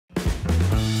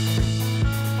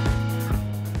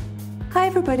Hi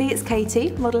everybody, it's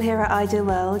Katie, model here at Ideal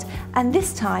World, and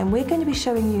this time we're going to be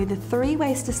showing you the 3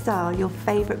 ways to style your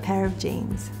favourite pair of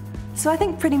jeans. So I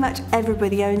think pretty much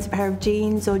everybody owns a pair of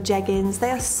jeans or jeggings.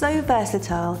 They are so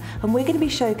versatile, and we're going to be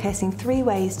showcasing 3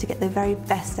 ways to get the very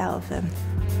best out of them.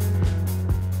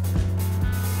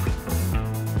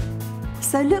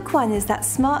 So look 1 is that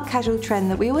smart casual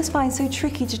trend that we always find so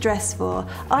tricky to dress for.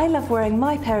 I love wearing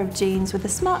my pair of jeans with a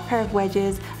smart pair of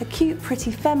wedges, a cute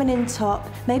pretty feminine top,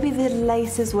 maybe a little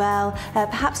lace as well,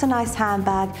 perhaps a nice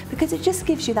handbag, because it just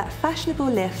gives you that fashionable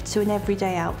lift to an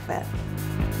everyday outfit.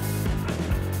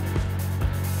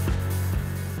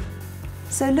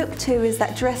 So look 2 is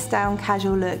that dressed down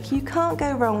casual look. You can't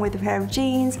go wrong with a pair of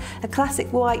jeans, a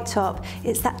classic white top.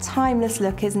 It's that timeless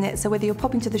look, isn't it? So whether you're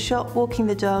popping to the shop, walking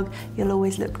the dog, you'll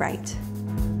always look great.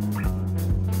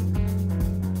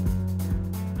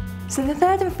 So the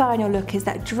third and final look is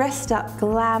that dressed up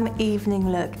glam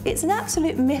evening look. It's an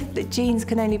absolute myth that jeans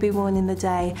can only be worn in the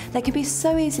day. They can be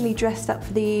so easily dressed up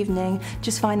for the evening.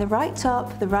 Just find the right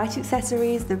top, the right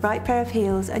accessories, the right pair of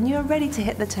heels, and you're ready to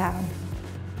hit the town.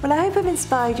 Well, I hope I've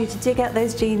inspired you to dig out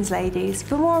those jeans, ladies.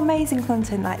 For more amazing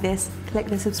content like this, click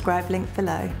the subscribe link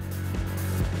below.